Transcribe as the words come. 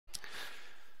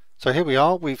So here we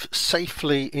are, we've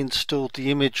safely installed the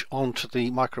image onto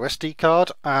the micro SD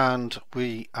card and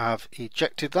we have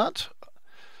ejected that,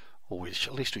 or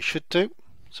at least we should do.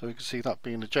 So we can see that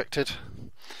being ejected,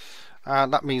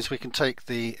 and that means we can take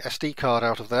the SD card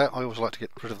out of there. I always like to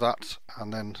get rid of that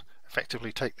and then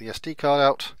effectively take the SD card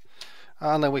out,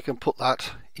 and then we can put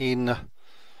that in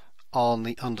on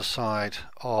the underside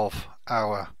of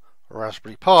our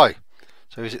Raspberry Pi.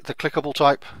 So is it the clickable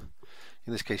type?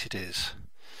 In this case it is.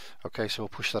 Okay, so we'll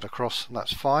push that across and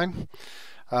that's fine.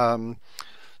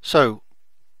 So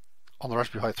on the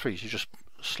Raspberry Pi 3 you just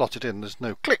slot it in, there's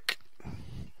no click.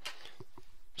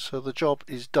 So the job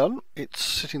is done. It's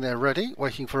sitting there ready,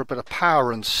 waiting for a bit of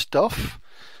power and stuff.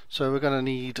 So we're going to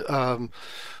need, well,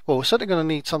 we're certainly going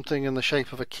to need something in the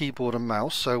shape of a keyboard and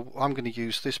mouse. So I'm going to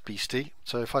use this beastie.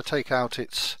 So if I take out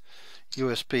its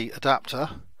USB adapter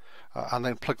and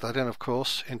then plug that in, of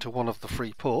course, into one of the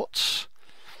 3 ports.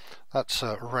 That's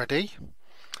ready.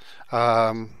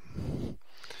 Then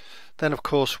of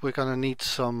course we're going to need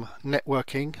some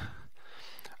networking.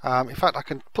 In fact, I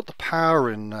can put the power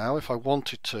in now if I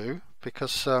wanted to,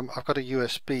 because I've got a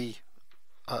USB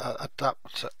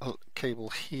adapter cable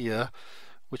here,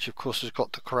 which of course has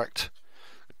got the correct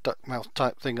duck mouth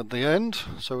type thing at the end.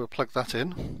 So we'll plug that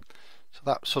in. So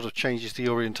that sort of changes the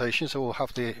orientation. So we'll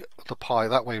have the Pi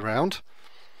that way round.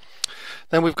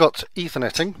 Then we've got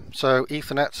Etherneting, so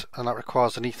Ethernet, and that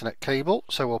requires an Ethernet cable,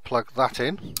 so we'll plug that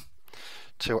in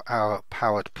to our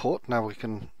powered port. Now we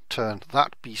can turn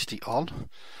that beastie on.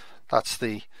 That's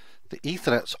the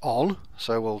Ethernet's on,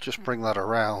 so we'll just bring that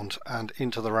around and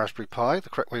into the Raspberry Pi the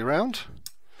correct way around.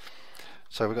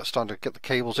 So we've got starting to get the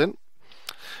cables in.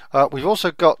 We've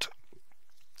also got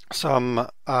some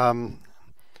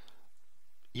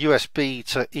USB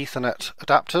to Ethernet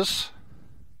adapters.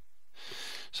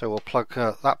 So we'll plug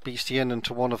that beastie in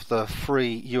into one of the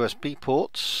 3 USB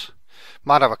ports.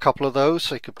 Might have a couple of those,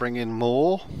 so you could bring in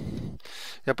more.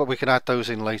 Yeah, but we can add those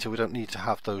in later. We don't need to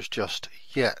have those just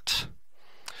yet.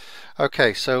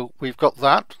 Okay, so we've got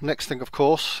that. Next thing, of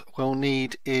course, we'll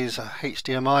need is a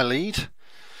HDMI lead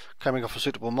coming off a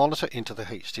suitable monitor into the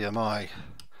HDMI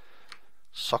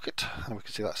socket, and we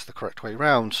can see that's the correct way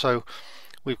round. So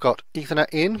we've got Ethernet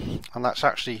in, and that's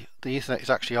actually, the Ethernet is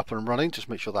actually up and running. Just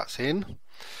make sure that's in.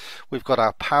 We've got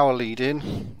our power lead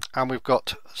in, and we've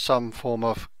got some form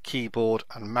of keyboard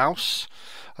and mouse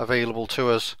available to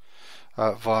us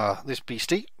via this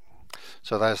beastie.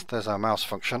 So there's our mouse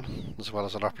function, as well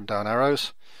as our up and down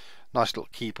arrows. Nice little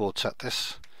keyboard set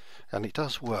this, and it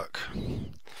does work,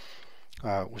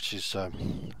 which is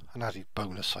an added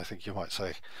bonus, I think you might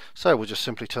say. So we'll just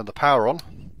simply turn the power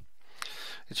on.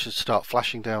 It should start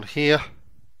flashing down here,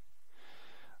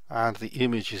 and the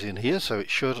image is in here, so it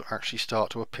should actually start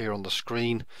to appear on the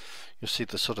screen. You'll see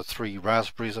the sort of 3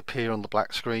 raspberries appear on the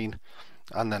black screen,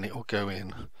 and then it will go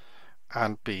in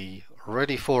and be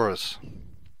ready for us.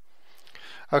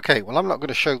 Okay, well, I'm not going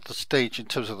to show the stage in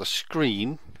terms of the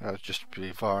screen, just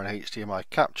via an HDMI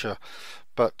capture,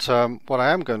 but what I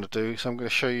am going to do is I'm going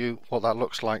to show you what that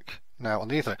looks like now on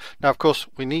the Ethernet. Now, of course,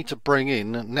 we need to bring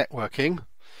in networking.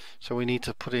 So we need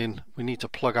to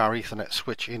plug our Ethernet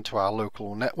switch into our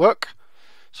local network.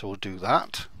 So we'll do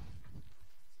that.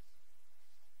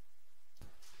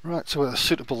 Right, so with a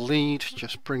suitable lead,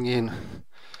 just bring in,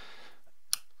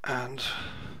 and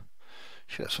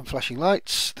should have some flashing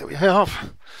lights. There we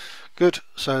have. Good,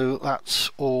 so that's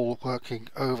all working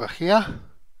over here.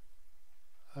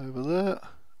 Over there.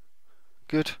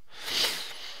 Good.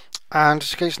 And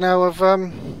it's a case now of,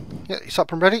 yeah, it's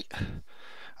up and ready.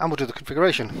 And we'll do the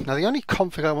configuration. Now the only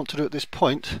config I want to do at this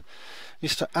point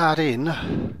is to add in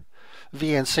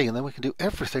VNC, and then we can do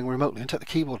everything remotely and take the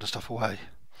keyboard and stuff away.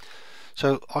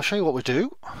 So I'll show you what we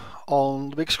do on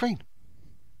the big screen.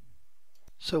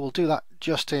 So we'll do that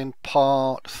just in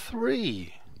part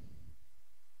 3.